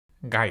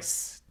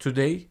Guys,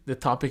 today the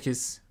topic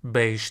is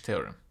Bayes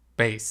theorem.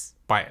 Bayes,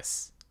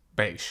 bias,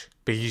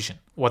 Bayesian,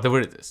 whatever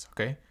it is,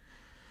 okay?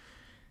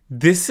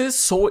 This is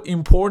so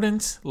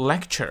important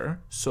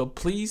lecture, so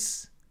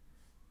please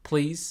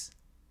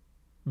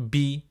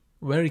be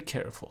very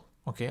careful,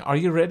 okay? Are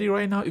you ready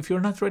right now? If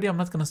you're not ready, I'm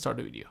not gonna start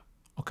the video,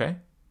 okay?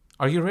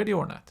 Are you ready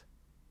or not?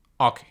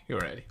 Okay, you're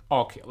ready.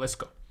 Okay, let's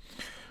go.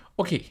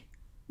 Okay,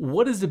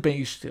 what is the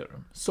Bayes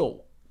theorem?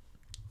 So,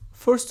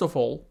 first of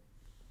all,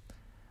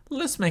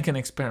 let's make an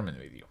experiment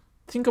with you.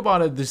 Think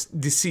about a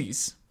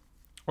disease,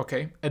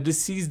 okay? A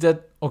disease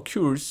that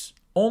occurs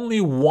only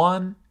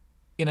 1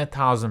 in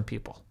 1,000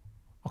 people,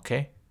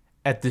 okay?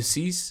 A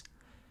disease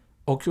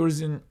occurs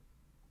in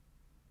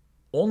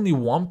only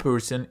 1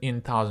 person in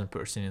 1,000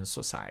 person in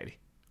society,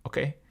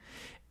 okay?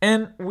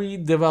 And we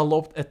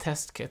developed a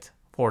test kit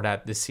for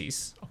that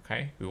disease,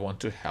 okay? We want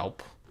to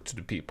help to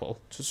the people,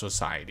 to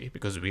society,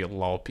 because we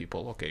love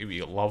people, okay?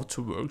 We love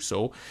to work,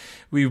 so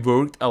we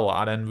worked a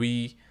lot and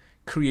we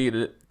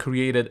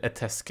created a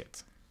test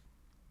kit.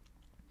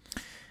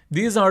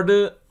 These are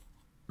the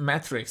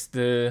metrics,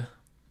 the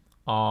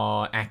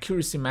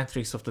accuracy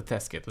metrics of the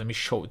test kit. Let me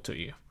show it to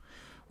you.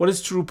 What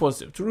is true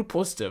positive? True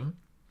positive,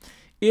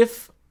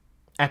 if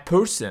a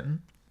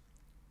person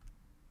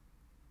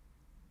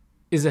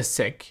is a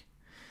sick,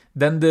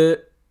 then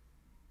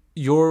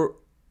your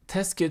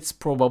test kit's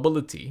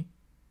probability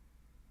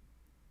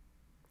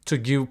to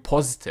give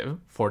positive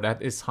for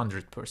that is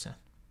 100%.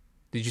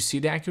 Did you see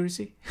the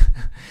accuracy?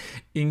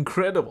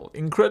 Incredible,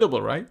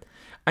 right?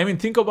 I mean,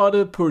 think about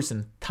a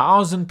person,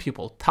 1,000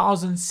 people,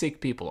 1,000 sick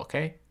people,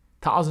 okay?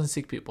 1,000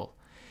 sick people.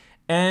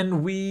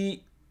 And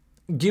we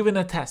given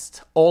a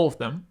test, all of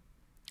them,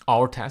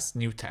 our test,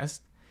 new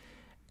test,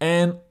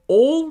 and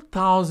all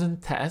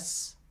 1,000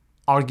 tests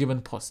are given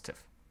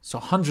positive. So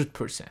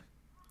 100%,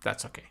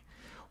 that's okay.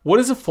 What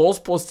is a false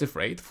positive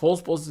rate?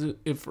 False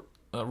positive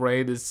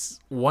rate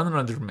is one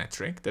another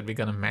metric that we're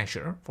gonna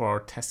measure for our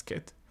test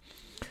kit.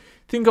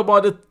 Think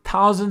about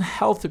 1,000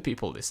 healthy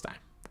people this time,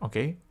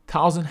 okay?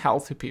 1,000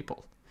 healthy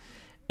people.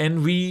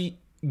 And we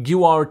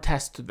give our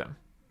test to them.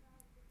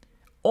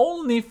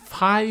 Only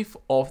 5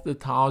 of the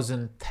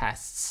 1,000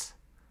 tests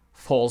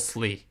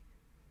falsely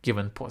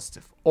given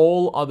positive.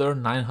 All other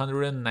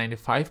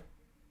 995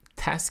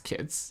 test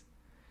kits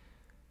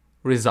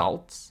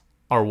results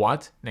are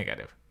what?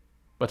 Negative.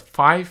 But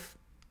 5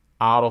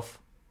 out of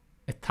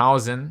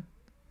 1,000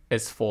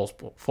 is false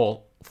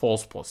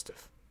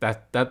positive.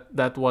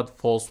 That's what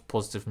false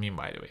positive mean,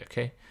 by the way,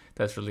 okay?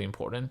 That's really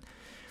important.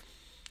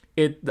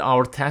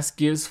 Our test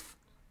gives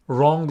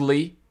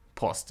wrongly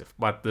positive,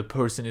 but the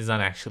person is not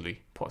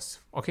actually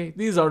positive, okay?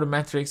 These are the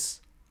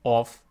metrics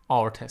of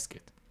our test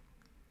kit.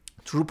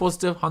 True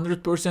positive,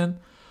 100%.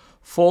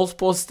 False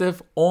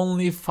positive,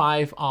 only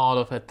 5 out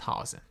of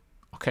 1,000,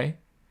 okay?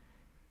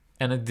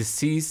 And a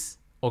disease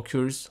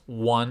occurs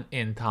 1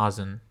 in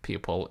 1,000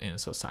 people in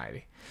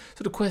society.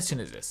 So the question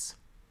is this.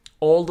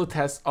 All the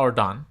tests are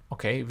done,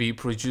 okay? We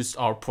produced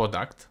our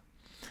product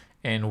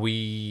and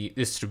we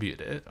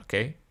distributed it,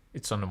 okay?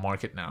 It's on the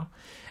market now.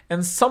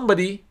 And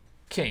somebody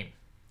came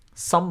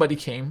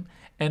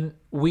and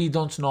we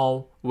don't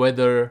know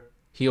whether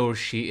he or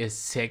she is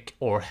sick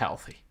or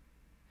healthy.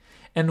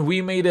 And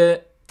we made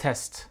a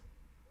test.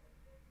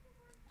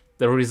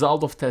 The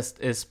result of test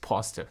is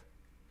positive.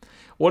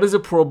 What is the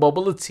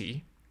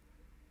probability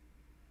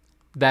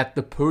that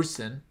the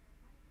person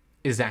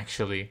is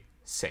actually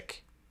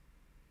sick?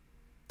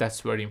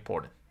 That's very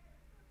important.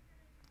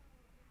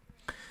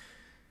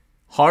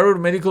 Harvard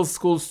Medical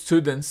School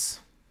students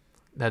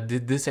that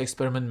did this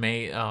experiment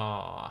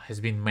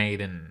has been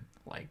made in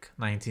like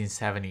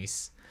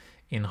 1970s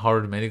in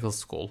Harvard Medical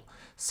School.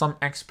 Some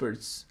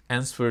experts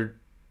answered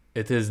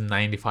it is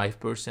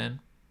 95%.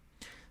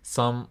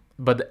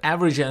 But the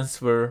average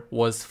answer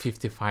was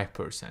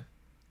 55%.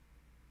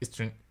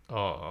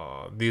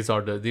 These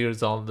are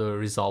the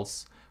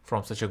results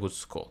from such a good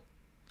school.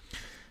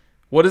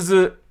 What is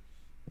the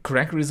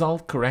correct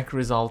result? Correct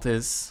result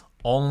is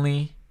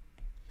only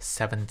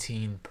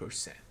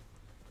 17%.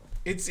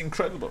 It's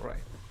incredible,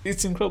 right?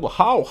 It's incredible.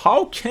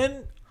 How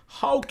can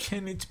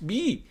it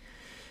be?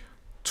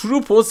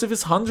 True positive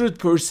is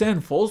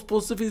 100%. False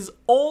positive is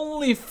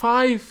only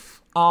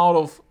 5 out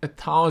of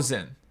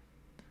 1,000.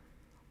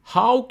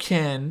 How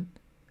can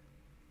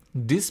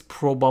this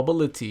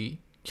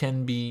probability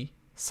can be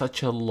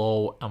such a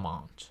low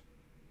amount?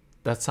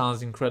 That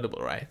sounds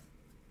incredible, right?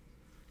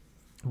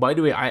 By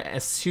the way, I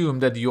assume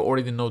that you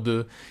already know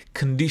the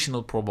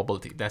conditional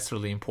probability. That's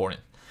really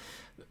important.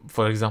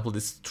 For example,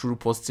 this true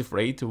positive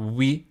rate,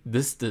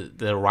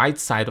 the right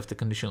side of the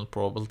conditional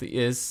probability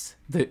is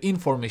the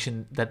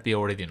information that we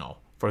already know.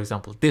 For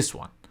example, this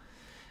one,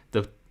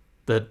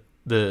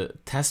 the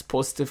test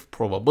positive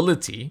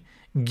probability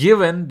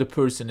given the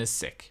person is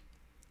sick.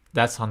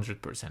 That's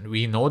 100%.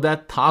 We know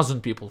that 1,000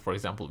 people, for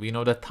example, we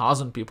know that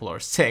 1,000 people are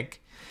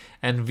sick,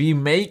 and we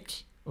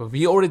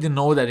already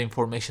know that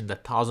information,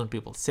 that 1,000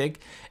 people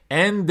sick,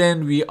 and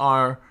then we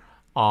are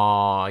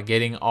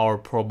getting our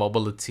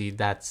probability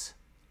that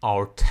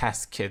our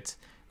test kit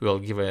will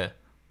give a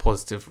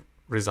positive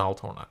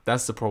result or not.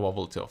 That's the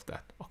probability of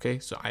that. Okay,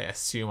 so I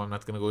assume, I'm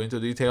not going to go into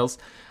details,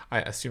 I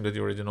assume that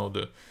you already know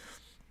the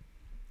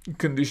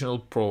conditional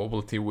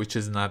probability, which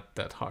is not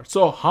that hard.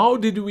 So how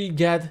did we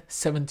get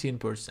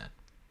 17%?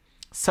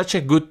 Such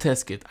a good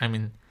test kit. I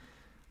mean,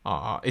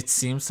 it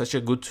seems such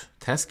a good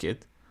test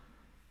kit,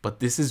 but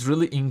this is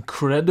really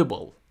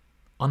incredible,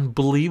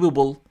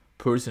 unbelievable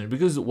percentage.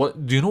 Because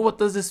what do you know? What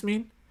does this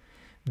mean?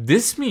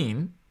 This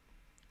means,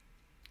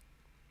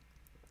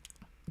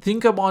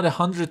 think about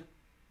 100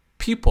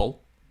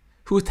 people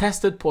who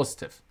tested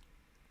positive.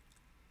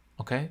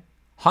 Okay,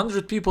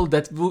 100 people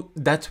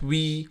that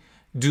we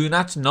do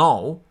not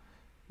know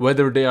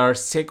whether they are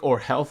sick or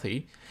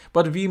healthy,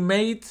 but we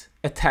made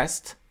a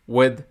test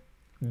with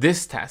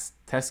this test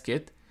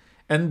kit,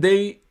 and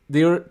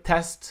their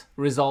test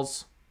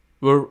results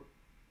were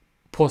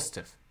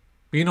positive.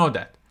 We know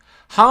that.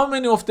 How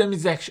many of them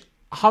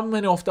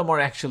are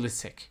actually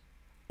sick?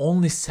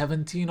 Only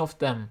 17 of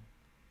them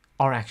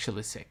are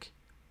actually sick.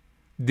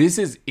 This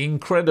is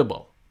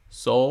incredible.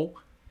 So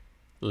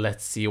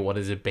let's see what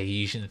is a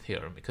Bayesian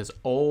theorem, because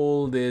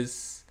all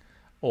these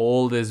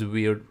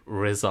weird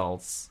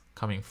results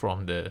coming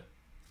from the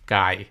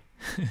guy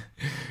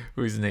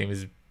whose name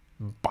is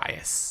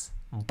bias.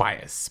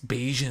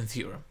 Bayesian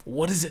theorem.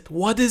 What is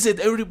it?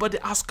 Everybody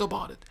ask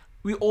about it.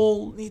 We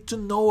all need to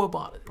know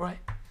about it, right?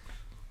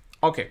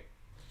 Okay,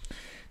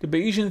 the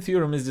Bayesian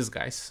theorem is this,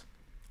 guys.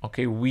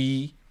 Okay,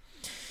 we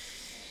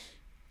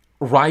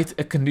write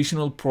a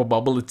conditional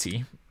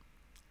probability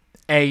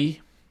A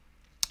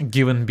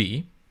given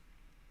B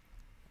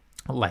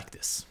like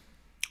this.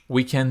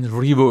 We can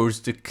reverse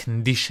the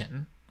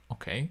condition.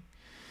 Okay,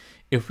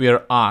 if we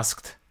are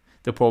asked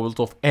the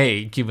probability of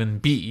A given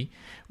B,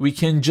 we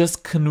can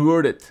just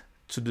convert it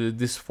to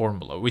this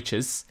formula, which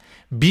is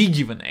B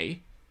given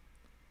A,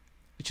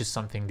 which is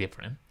something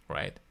different,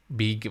 right?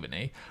 B given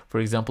A. For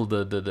example,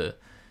 the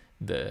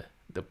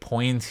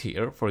point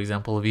here, for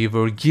example, we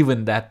were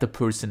given that the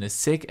person is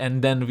sick,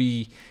 and then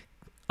we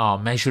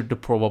measured the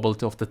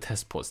probability of the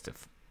test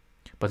positive.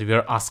 But we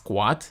are asked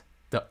what?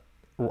 The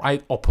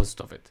right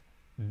opposite of it.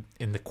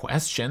 In the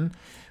question,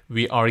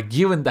 we are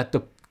given that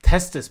the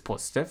test is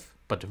positive,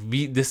 but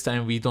this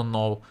time we don't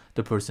know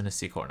the person is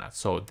sick or not.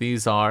 So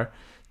these are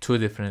two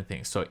different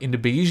things. So in the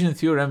Bayesian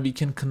theorem, we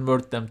can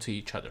convert them to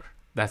each other.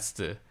 That's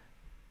the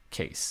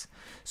case.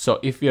 So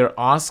if we are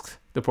asked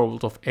the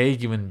probability of A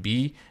given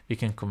B, we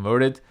can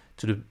convert it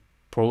to the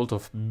probability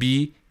of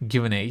B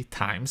given A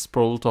times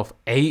probability of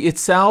A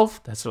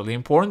itself. That's really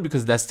important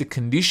because that's the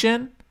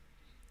condition.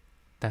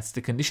 That's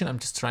the condition. I'm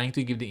just trying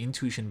to give the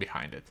intuition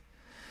behind it.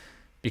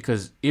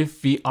 Because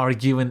if we are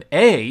given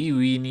A,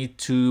 we need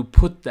to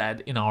put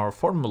that in our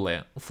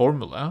formula,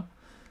 the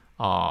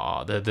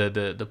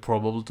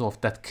probability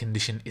of that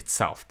condition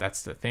itself.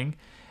 That's the thing.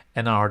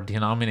 And our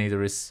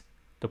denominator is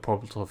the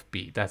probability of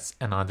B. That's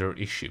another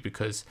issue,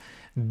 because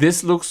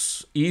this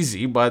looks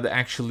easy, but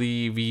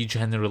actually we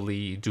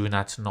generally do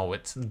not know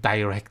it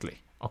directly.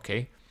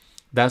 Okay,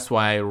 that's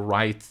why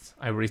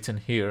I've written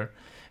here.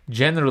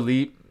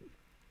 Generally,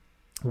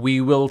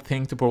 we will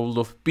think the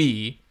probability of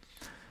B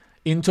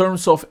in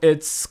terms of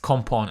its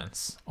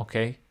components.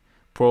 Okay,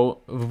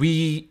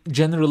 we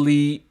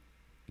generally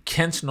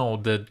can't know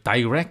the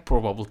direct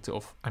probability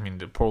of,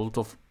 the probability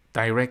of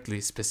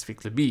directly,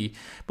 specifically B,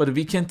 but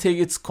we can take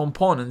its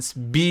components.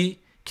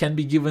 B can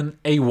be given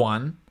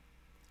A1,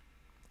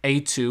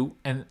 A2,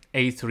 and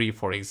A3,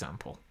 for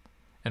example,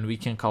 and we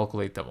can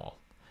calculate them all.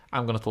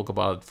 I'm going to talk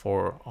about it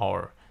for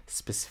our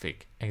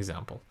specific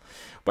example.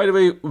 By the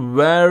way,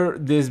 where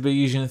this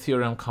Bayesian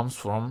theorem comes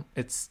from,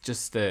 it's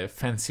just a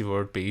fancy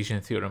word,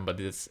 Bayesian theorem,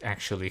 but it's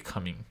actually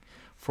coming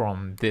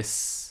from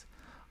this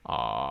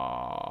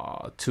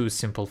two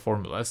simple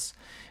formulas.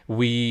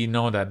 We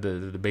know that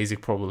the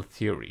basic probability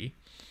theory,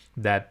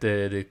 that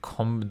the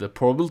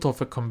probability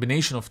of a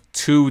combination of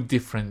two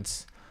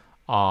different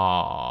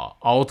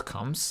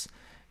outcomes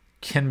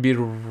can be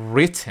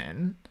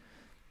written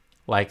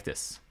like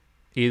this,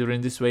 either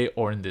in this way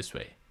or in this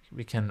way.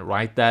 We can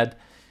write that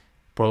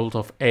probability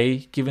of A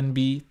given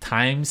B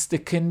times the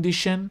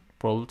condition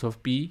probability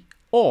of B,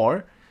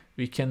 or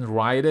we can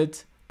write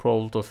it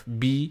probability of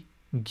B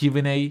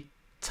given A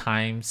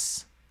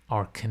times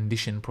our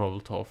condition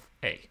probability of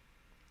A.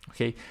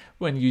 Okay,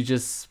 when you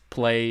just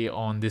play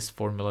on these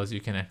formulas,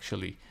 you can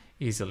actually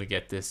easily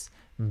get this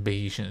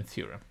Bayesian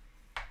theorem.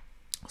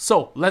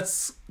 So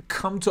let's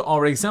come to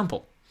our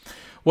example.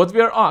 What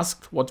we are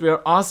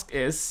asked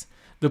is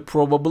the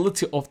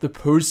probability of the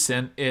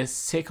person is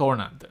sick or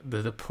not.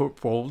 The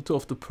probability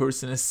of the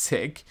person is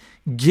sick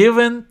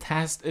given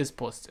test is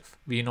positive.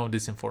 We know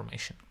this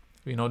information.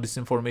 We know this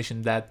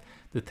information that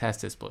the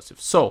test is positive.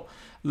 So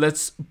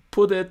let's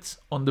put it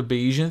on the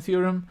Bayesian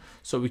theorem.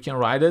 So we can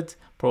write it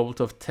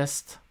probability of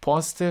test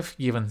positive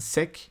given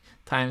sick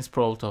times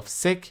probability of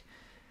sick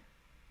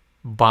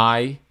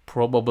by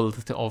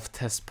probability of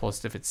test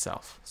positive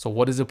itself. So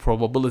what is the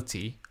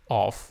probability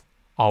of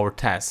our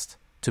test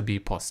to be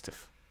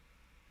positive?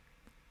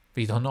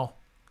 We don't know.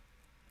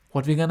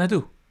 What we gonna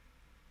do?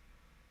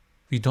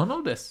 We don't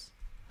know this.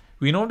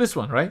 We know this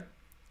one, right?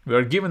 We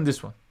are given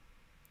this one.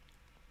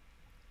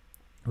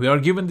 We are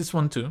given this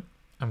one too.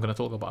 I'm gonna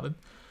talk about it.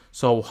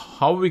 So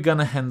how are we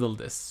gonna handle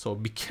this? So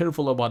be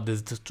careful about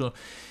this.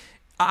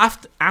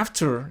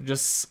 After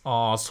just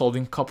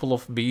solving a couple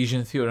of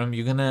Bayesian theorem,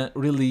 you're gonna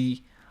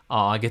really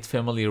get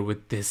familiar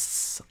with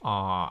this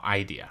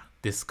idea,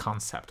 this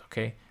concept,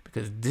 okay?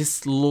 Because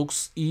this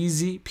looks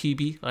easy,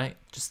 PB, right?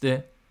 Just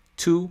the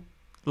 2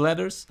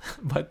 letters,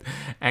 but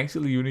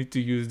actually you need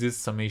to use this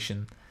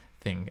summation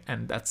thing,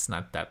 and that's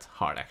not that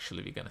hard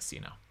actually. We're gonna see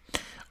now.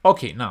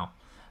 Okay, now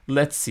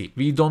let's see.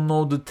 We don't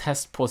know the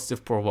test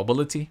positive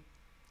probability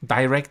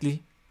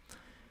directly,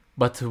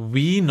 but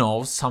we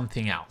know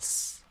something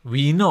else.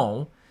 We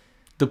know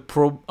the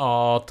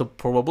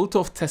probability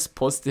of test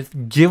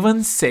positive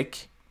given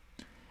sick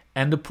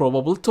and the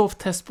probability of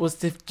test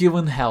positive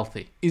given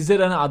healthy. Is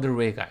there another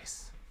way,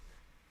 guys?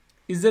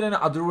 Is there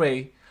another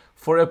way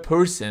for a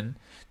person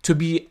to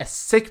be a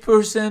sick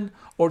person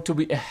or to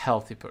be a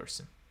healthy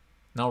person?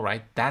 No,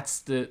 right? That's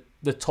the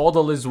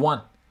total is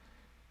 1.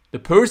 The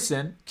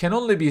person can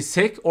only be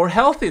sick or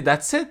healthy.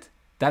 That's it.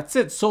 That's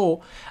it.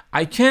 So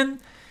I can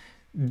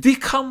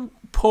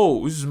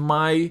decompose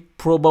my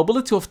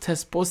probability of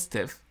test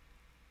positive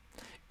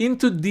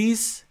into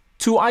these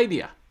 2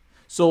 ideas.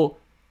 So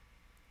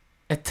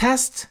a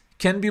test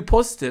can be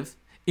positive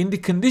in the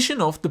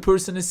condition of the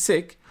person is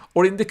sick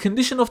or in the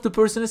condition of the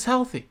person is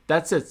healthy.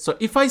 That's it. So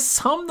if I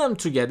sum them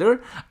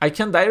together, I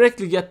can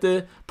directly get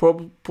the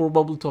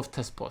probability of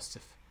test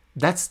positive.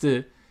 That's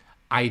the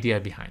idea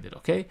behind it,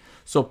 okay?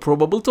 So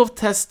probability of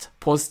test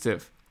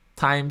positive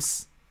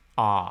times,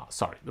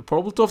 the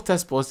probability of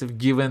test positive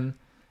given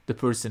the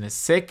person is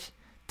sick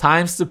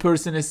times the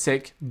person is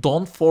sick.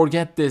 Don't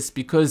forget this,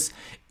 because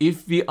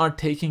if we are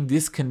taking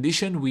this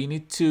condition, we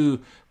need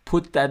to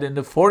put that in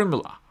the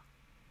formula.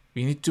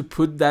 We need to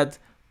put that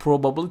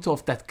probability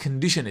of that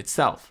condition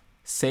itself.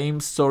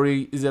 Same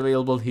story is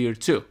available here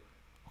too,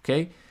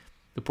 okay?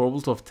 The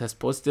probability of test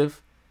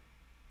positive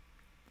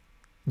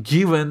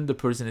given the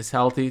person is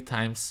healthy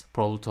times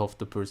probability of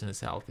the person is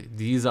healthy.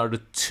 These are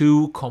the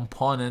 2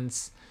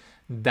 components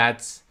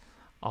that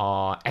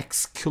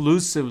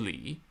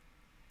exclusively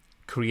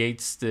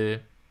creates the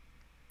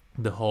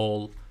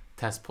whole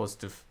test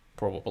positive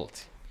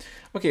probability.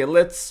 Okay,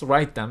 let's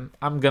write them.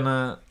 I'm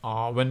gonna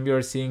when we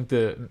are seeing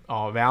the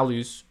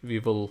values, we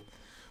will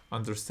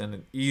understand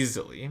it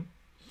easily.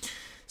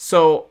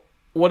 So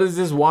what is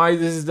this? Why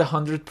this is the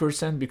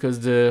 100%? Because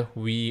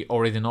we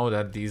already know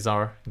that these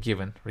are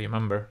given.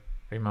 Remember,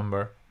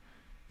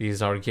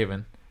 these are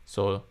given.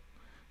 So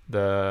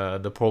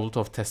the probability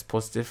of test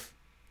positive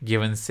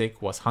given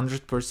sick was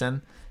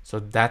 100%.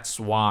 So that's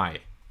why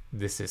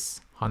this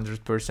is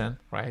 100%,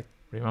 right?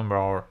 Remember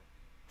our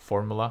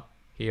formula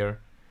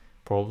here.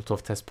 Probability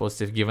of test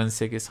positive given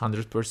sick is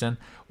 100%.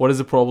 What is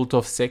the probability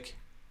of sick?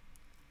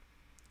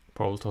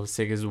 Probability of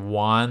sick is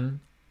 1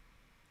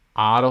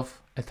 out of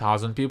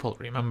 1,000 people.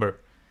 Remember,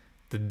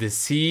 the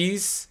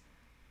disease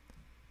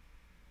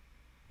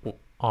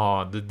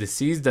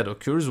that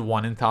occurs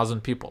 1 in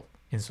 1,000 people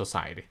in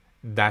society.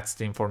 That's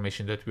the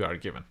information that we are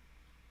given.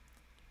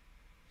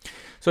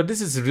 So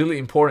this is really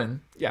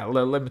important. Yeah,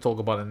 let me talk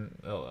about it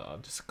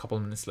just a couple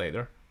of minutes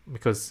later,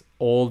 because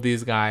all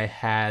these guy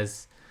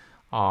has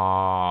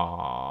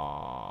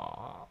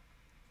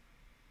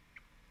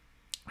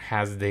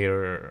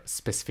their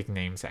specific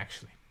names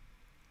actually.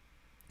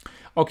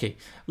 Okay,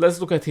 let's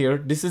look at here.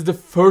 This is the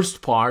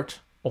first part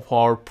of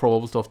our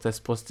probability of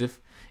test positive.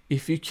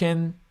 If you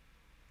can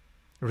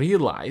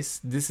realize,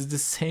 this is the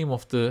same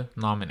of the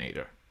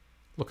denominator.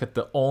 Look at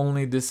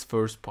only this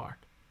first part.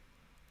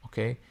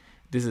 Okay,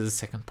 this is the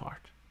second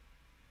part.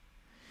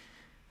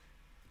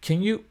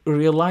 Can you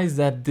realize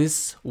that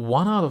this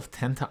 1 out of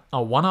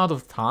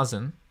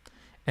 1,000,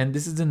 and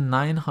this is the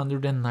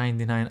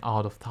 999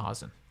 out of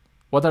 1,000.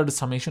 What are the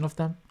summation of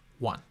them?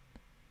 1.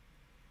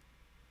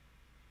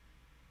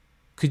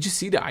 Could you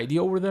see the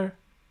idea over there?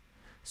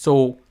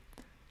 So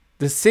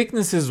the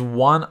sickness is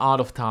 1 out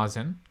of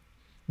 1,000.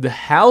 The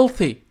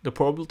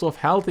probability of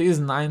healthy is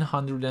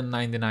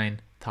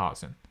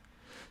 999,000.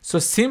 So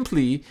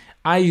simply,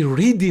 I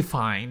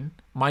redefine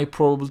my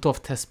probability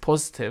of test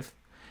positive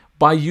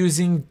by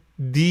using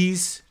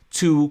these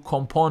 2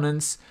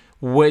 components,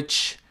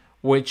 which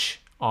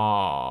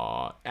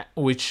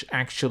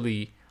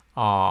actually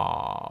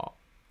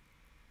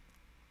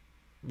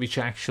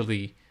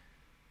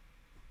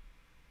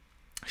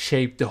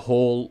shape the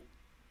whole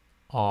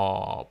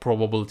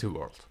probability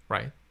world,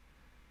 right?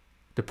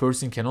 The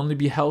person can only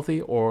be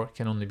healthy or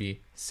can only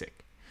be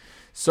sick.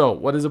 So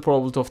what is the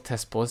probability of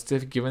test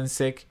positive given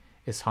sick?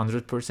 Is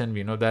 100%.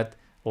 We know that.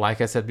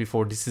 Like I said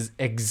before, this is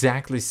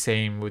exactly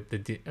same with the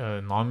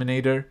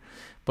denominator,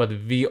 but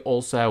we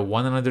also have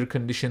one another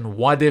condition.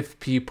 What if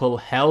people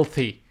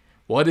healthy?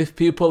 What if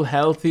people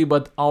healthy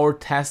but our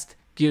test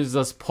gives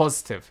us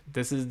positive?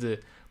 This is the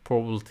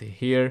probability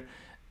here.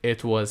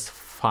 It was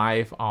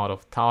 5 out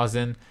of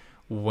 1,000.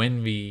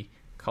 When we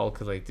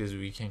calculate this,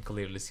 we can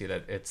clearly see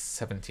that it's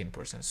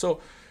 17%.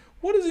 So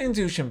what is the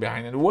intuition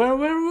behind it?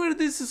 Where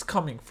this is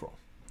coming from?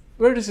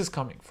 where this is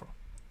coming from?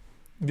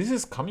 This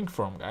is coming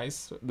from,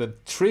 guys, the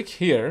trick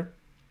here,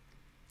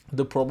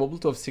 the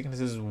probability of sickness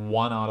is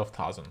 1 out of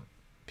 1,000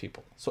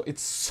 people. So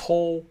it's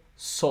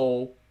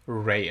so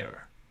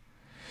rare.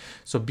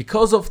 So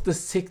because of the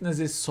sickness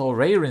is so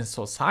rare in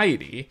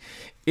society,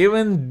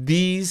 even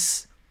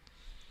these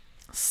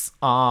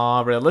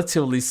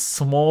relatively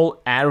small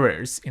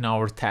errors in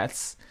our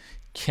tests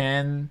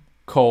can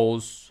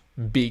cause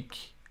big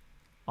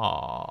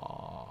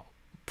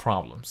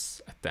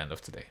problems at the end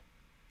of the day.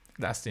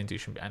 That's the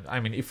intuition behind it. I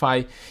mean, if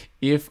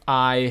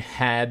I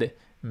had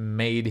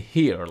made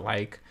here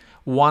like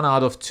 1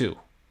 out of 2,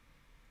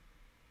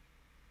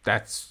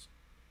 that's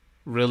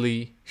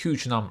really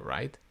huge number,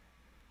 right?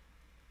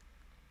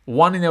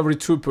 1 in every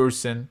 2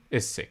 person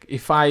is sick.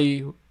 If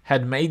I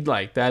had made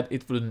like that,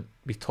 it wouldn't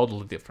be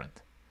totally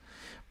different.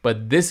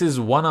 But this is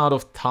 1 out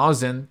of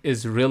 1,000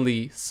 is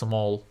really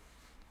small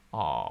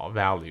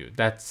value.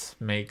 That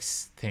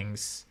makes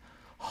things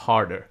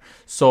harder.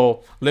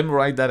 So let me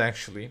write that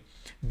actually.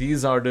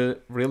 These are the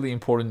really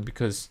important,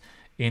 because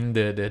in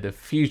the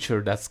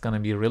future that's gonna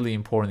be really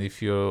important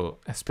if you,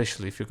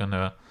 especially if you're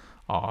gonna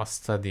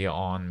study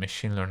on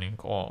machine learning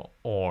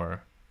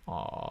or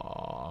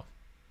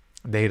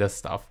data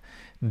stuff.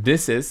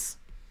 This is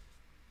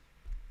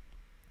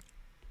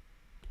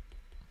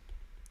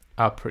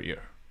a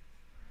prior.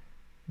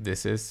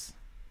 This is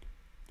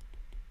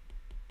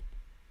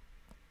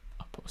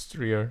a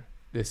posterior.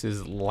 This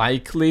is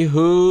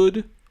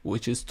likelihood,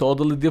 which is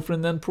totally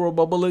different than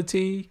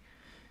probability.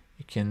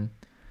 You can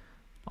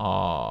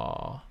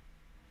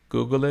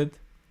Google it.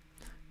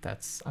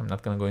 That's, I'm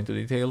not gonna go into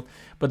detail,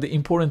 but the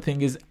important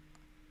thing is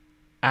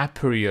a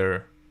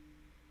prior.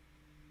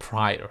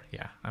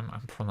 Yeah,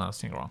 I'm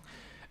pronouncing wrong.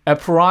 A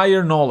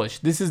prior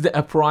knowledge. This is the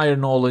a prior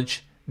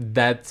knowledge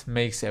that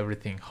makes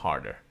everything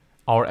harder.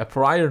 Our a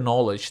prior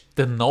knowledge,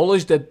 the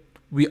knowledge that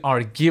we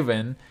are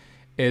given,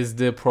 is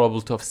the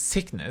probability of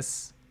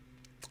sickness,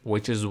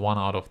 which is 1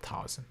 out of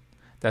 1,000.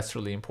 That's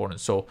really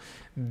important. So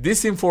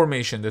this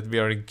information that we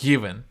are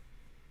given,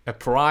 a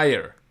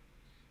prior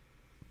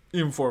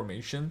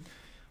information,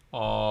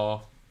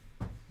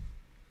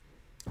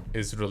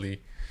 is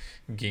really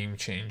game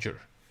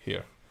changer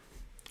here.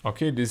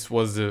 Okay, this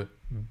was the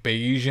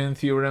Bayesian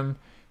theorem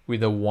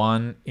with a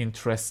one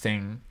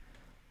interesting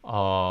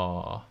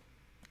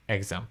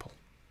example.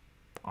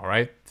 All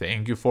right,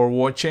 thank you for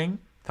watching.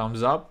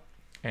 Thumbs up,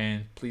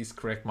 and please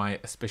correct my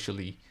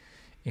especially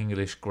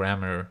English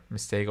grammar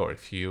mistake, or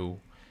if you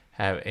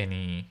have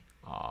any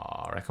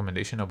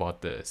recommendation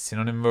about the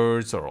synonym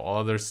words or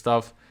other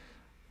stuff,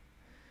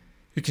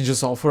 you can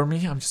just offer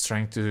me. I'm just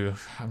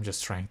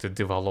trying to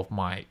develop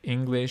my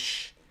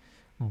English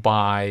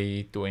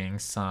by doing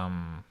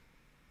some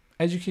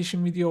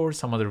education video or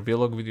some other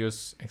vlog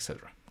videos,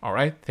 etc. All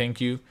right,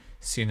 thank you.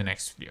 See you in the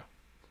next video.